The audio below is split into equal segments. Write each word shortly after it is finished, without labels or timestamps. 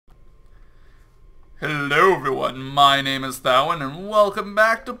Hello everyone, my name is Thowan and welcome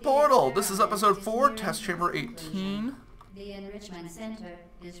back to Portal. This is episode 4, test chamber 18. The Enrichment Center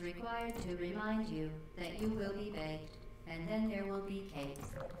is required to remind you that you will be baked, and then there will be cake.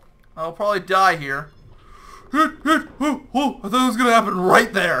 I'll probably die here. I thought it was gonna happen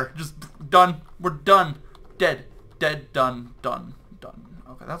right there. Just done. We're done. Dead. Dead. Done. Done. Done.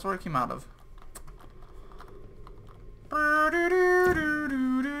 Okay, that's where I came out of.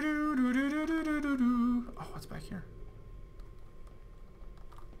 Oh, what's back here?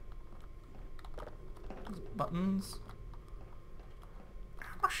 Those buttons.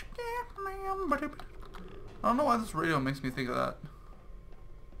 I don't know why this radio makes me think of that.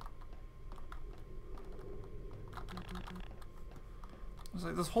 There's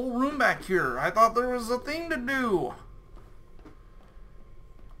like this whole room back here. I thought there was a thing to do.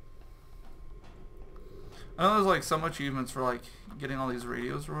 I know there's like some achievements for like getting all these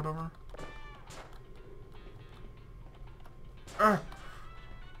radios or whatever.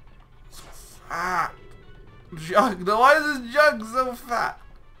 So fat. Jug. Why is this jug so fat?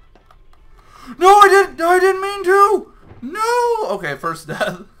 No, I didn't mean to. No. Okay, first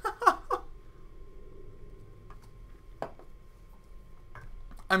death.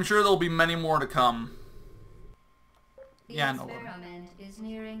 I'm sure there'll be many more to come. The Yeah, no. experiment is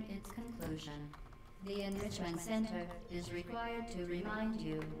nearing its conclusion. The Enrichment Center is required to remind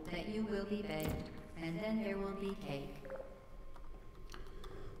you that you will be baked, and then there will be cake.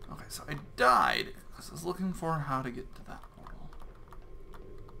 Okay, so I died because I was looking for how to get to that portal.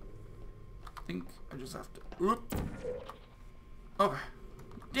 I think I just have to. Oop. Okay.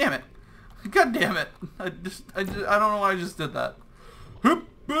 Damn it. God damn it. I don't know why I just did that. Hoop.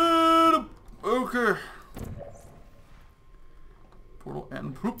 Okay. Portal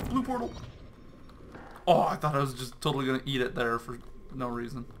and blue portal. Oh, I thought I was just totally gonna eat it there for no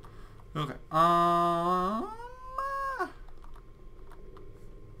reason. Okay.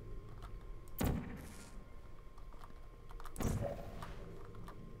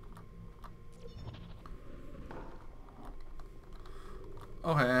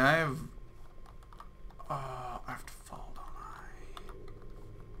 Okay, I have to fall, don't I?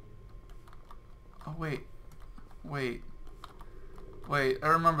 Oh wait. Wait, I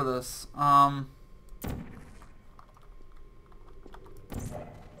remember this.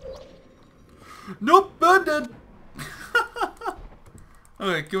 Nope, I'm dead.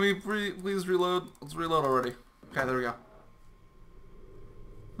 Okay, can we please reload? Let's reload already. Okay, there we go.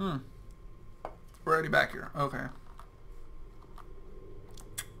 We're already back here. Okay.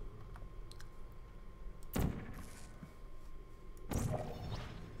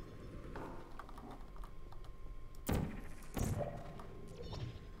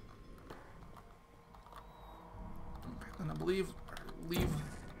 Then I believe leave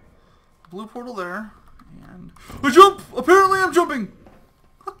blue portal there, and I jump. Apparently, I'm jumping.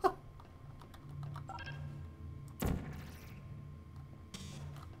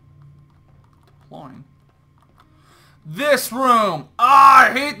 Deploying. This room. Ah,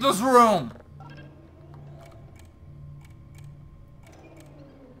 I hate this room.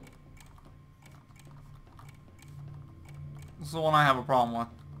 This is the one I have a problem with.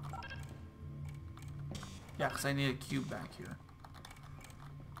 Yeah, because I need a cube back here.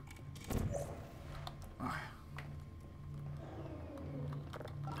 Okay.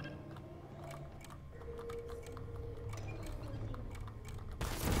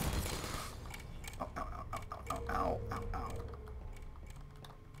 Ow, ow, ow, ow, ow, ow, ow, ow.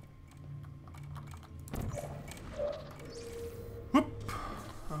 Whoop.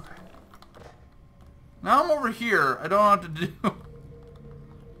 Okay. Now I'm over here. I don't know what to do.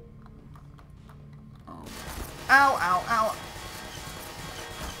 Ow, ow, ow.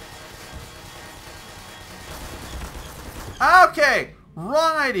 Okay,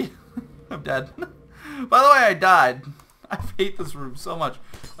 wrong idea. I'm dead. By the way, I died. I hate this room so much.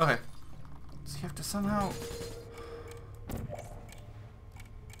 Okay, so you have to somehow...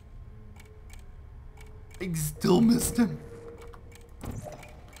 I still missed him.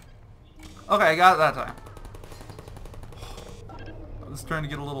 Okay, I got it that time. I was trying to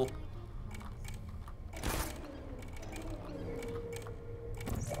get a little...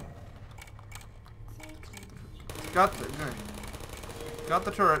 Got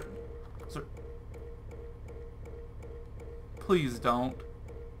the turret. Sir. Please don't.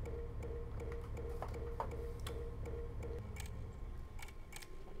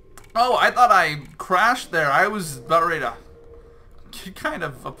 Oh, I thought I crashed there. I was about ready to get kind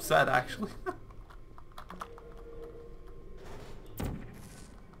of upset, actually.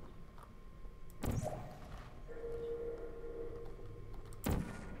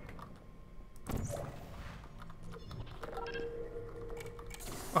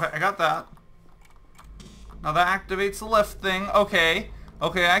 Okay, I got that. Now that activates the lift thing. Okay.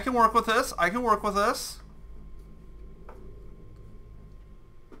 Okay, I can work with this. I can work with this.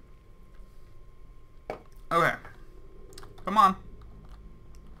 Okay. Come on.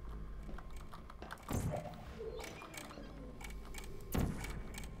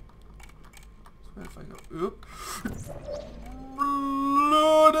 So if I go... Oop.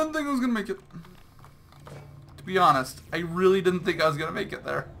 No, I didn't think I was gonna make it. To be honest, I really didn't think I was gonna make it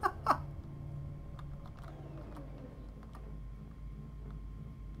there.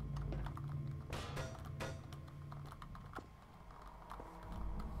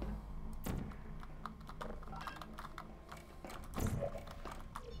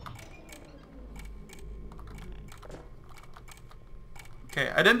 Okay,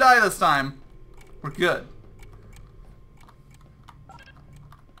 I didn't die this time. We're good.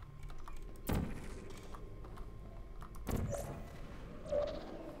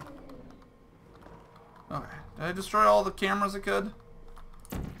 Okay, did I destroy all the cameras I could?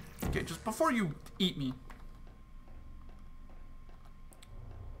 Okay, just before you eat me.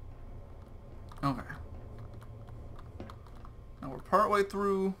 Okay. Now we're partway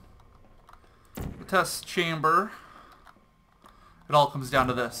through the test chamber. It all comes down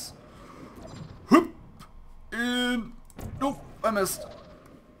to this. Whoop! And... Nope, I missed.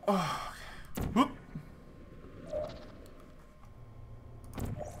 Oh, okay. Whoop!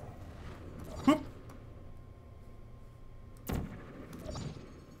 Whoop!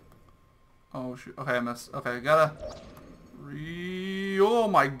 Oh, shoot. Okay, I missed. Okay, I gotta... Oh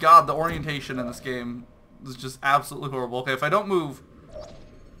my god, the orientation in this game is just absolutely horrible. Okay, if I don't move,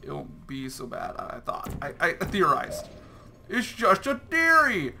 it won't be so bad, I thought. I theorized. It's just a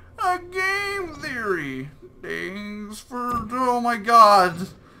theory! A game theory! Thanks for... Oh my god!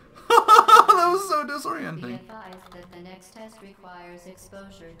 That was so disorienting. Be advised that the next test requires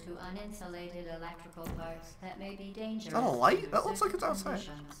exposure to uninsulated electrical parts that may be dangerous. Is that a light? That looks like it's outside.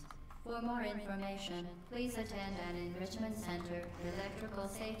 Conditions. For more information, please attend an Enrichment Center Electrical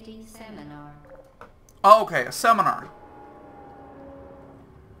Safety Seminar. Oh, okay, a seminar.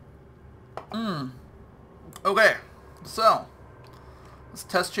 Okay. So, it's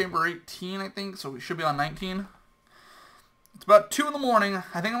test chamber 18, I think, so we should be on 19. It's about 2 in the morning.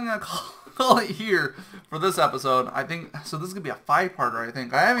 I think I'm going to call it here for this episode. I think, so this is going to be a 5-parter, I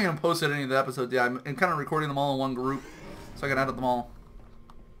think. I haven't even posted any of the episodes yet. I'm kind of recording them all in one group, so I can edit them all.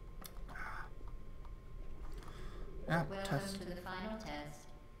 Yeah, Welcome to the final test.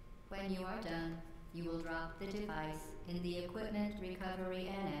 When you are done, you will drop the device in the Equipment Recovery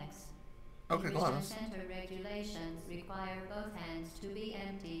Annex. Okay, go ahead. Enrichment Center regulations require both hands to be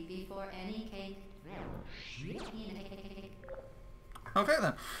empty before any cake. Okay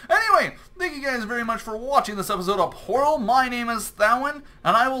then. Anyway, thank you guys very much for watching this episode of Portal. My name is Thowan,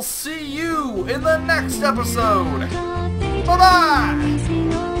 and I will see you in the next episode. Bye-bye!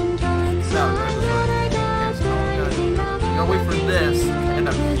 Gotta wait for this to end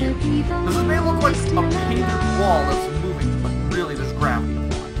up here. This may look like a painted wall that's moving, but really there's gravity.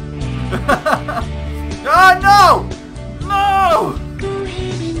 Ah, no! No!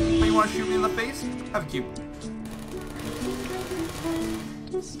 Oh, you want to shoot me in the face? Have a cube.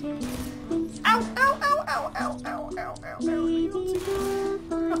 Ow, ow, ow, ow, ow, ow, ow, ow,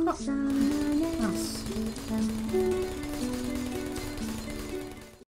 ow.